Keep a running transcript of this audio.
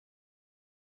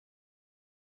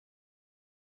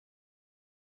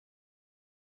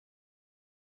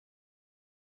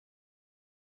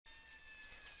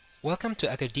Welcome to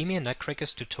Academia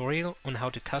Nutcracker's tutorial on how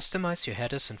to customize your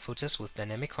headers and footers with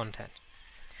dynamic content.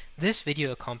 This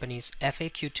video accompanies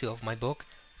FAQ 2 of my book,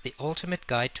 The Ultimate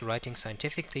Guide to Writing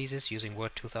Scientific Theses Using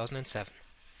Word 2007.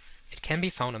 It can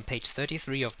be found on page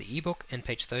 33 of the ebook and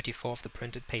page 34 of the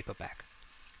printed paperback.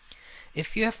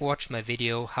 If you have watched my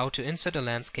video How to Insert a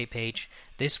Landscape page,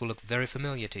 this will look very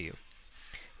familiar to you.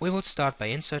 We will start by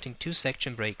inserting two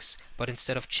section breaks, but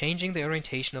instead of changing the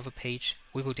orientation of a page,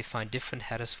 we will define different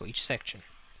headers for each section.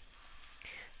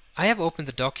 I have opened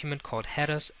the document called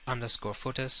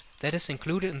headers_footers that is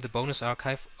included in the bonus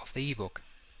archive of the ebook.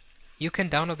 You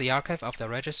can download the archive after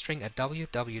registering at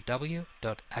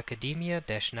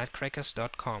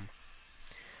www.academia-nutcrackers.com.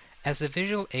 As a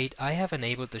visual aid, I have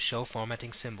enabled the show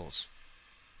formatting symbols.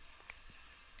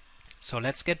 So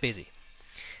let's get busy.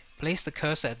 Place the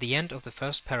cursor at the end of the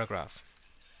first paragraph.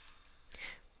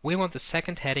 We want the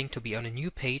second heading to be on a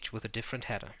new page with a different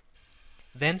header.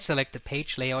 Then select the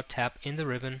Page Layout tab in the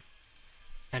ribbon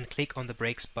and click on the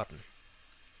Breaks button.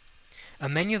 A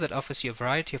menu that offers you a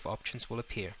variety of options will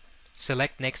appear.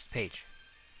 Select Next Page.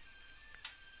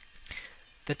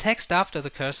 The text after the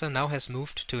cursor now has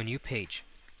moved to a new page.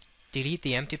 Delete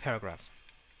the empty paragraph.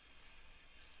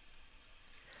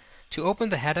 To open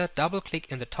the header, double-click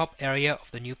in the top area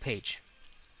of the new page.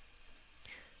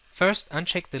 First,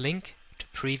 uncheck the Link to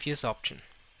Previous option.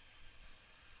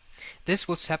 This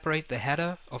will separate the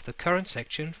header of the current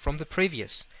section from the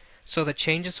previous, so that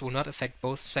changes will not affect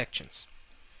both sections.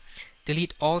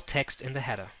 Delete all text in the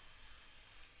header.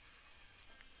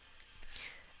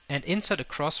 And insert a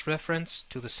cross-reference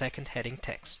to the second heading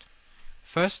text.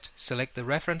 First, select the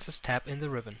References tab in the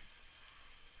ribbon.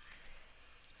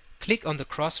 Click on the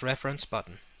Cross-Reference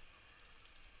button.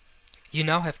 You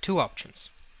now have two options.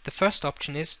 The first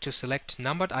option is to select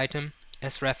Numbered Item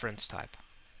as reference type.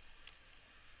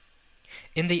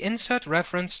 In the Insert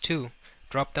Reference To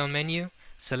drop-down menu,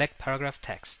 select Paragraph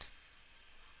Text.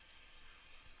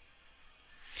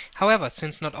 However,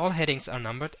 since not all headings are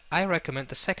numbered, I recommend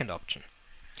the second option.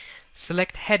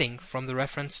 Select Heading from the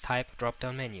Reference Type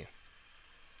drop-down menu.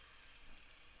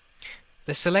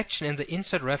 The selection in the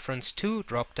Insert Reference To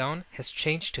drop-down has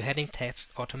changed to heading text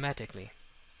automatically.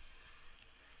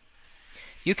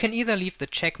 You can either leave the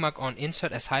checkmark on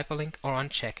Insert as Hyperlink or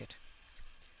uncheck it.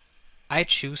 I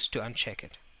choose to uncheck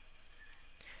it.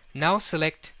 Now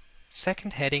select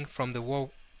Second Heading from the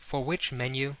For Which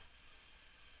menu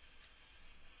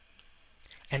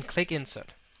and click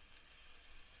Insert.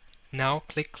 Now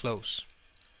click Close.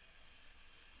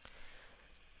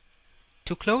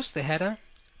 To close the header,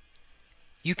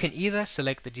 you can either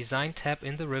select the Design tab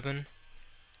in the ribbon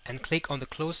and click on the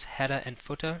Close Header and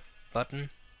Footer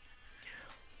button,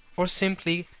 or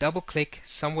simply double-click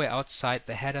somewhere outside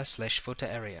the header/footer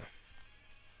area.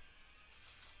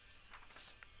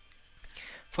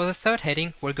 For the third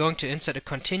heading, we're going to insert a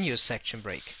continuous section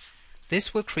break.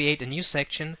 This will create a new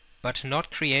section, but not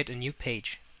create a new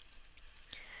page.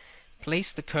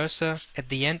 Place the cursor at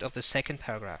the end of the second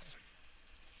paragraph.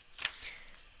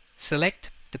 Select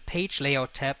the Page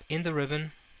Layout tab in the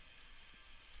ribbon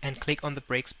and click on the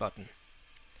Breaks button.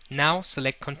 Now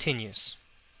select Continuous.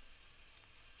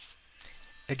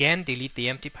 Again, delete the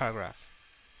empty paragraph.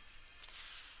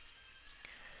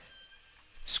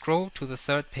 Scroll to the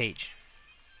third page.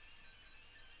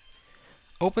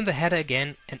 Open the header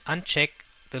again and uncheck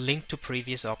the Link to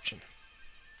Previous option.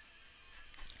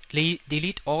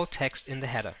 Delete all text in the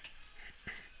header.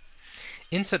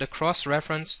 Insert a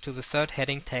cross-reference to the third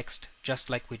heading text, just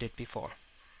like we did before.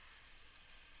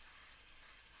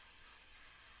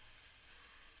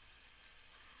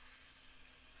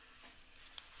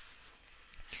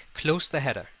 Close the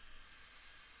header.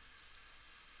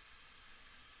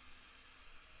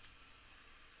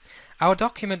 Our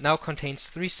document now contains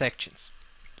three sections,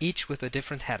 each with a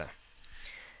different header.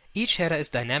 Each header is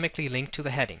dynamically linked to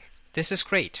the heading. This is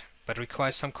great, but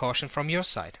requires some caution from your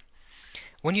side.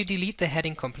 When you delete the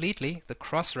heading completely, the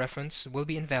cross-reference will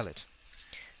be invalid.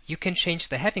 You can change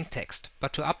the heading text,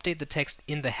 but to update the text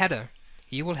in the header,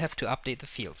 you will have to update the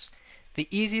fields. The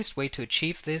easiest way to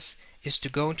achieve this is to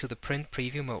go into the Print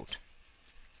Preview mode.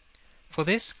 For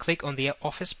this, click on the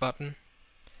Office button,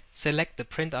 select the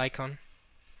print icon,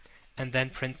 and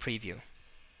then Print Preview.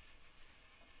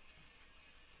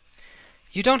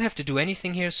 You don't have to do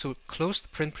anything here, so close the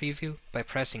Print Preview by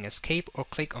pressing Escape or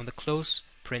click on the Close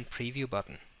Print Preview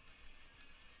button.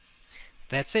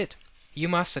 That's it. You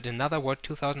mastered another Word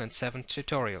 2007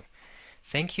 tutorial.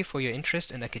 Thank you for your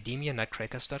interest in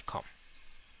academia-nutcrackers.com.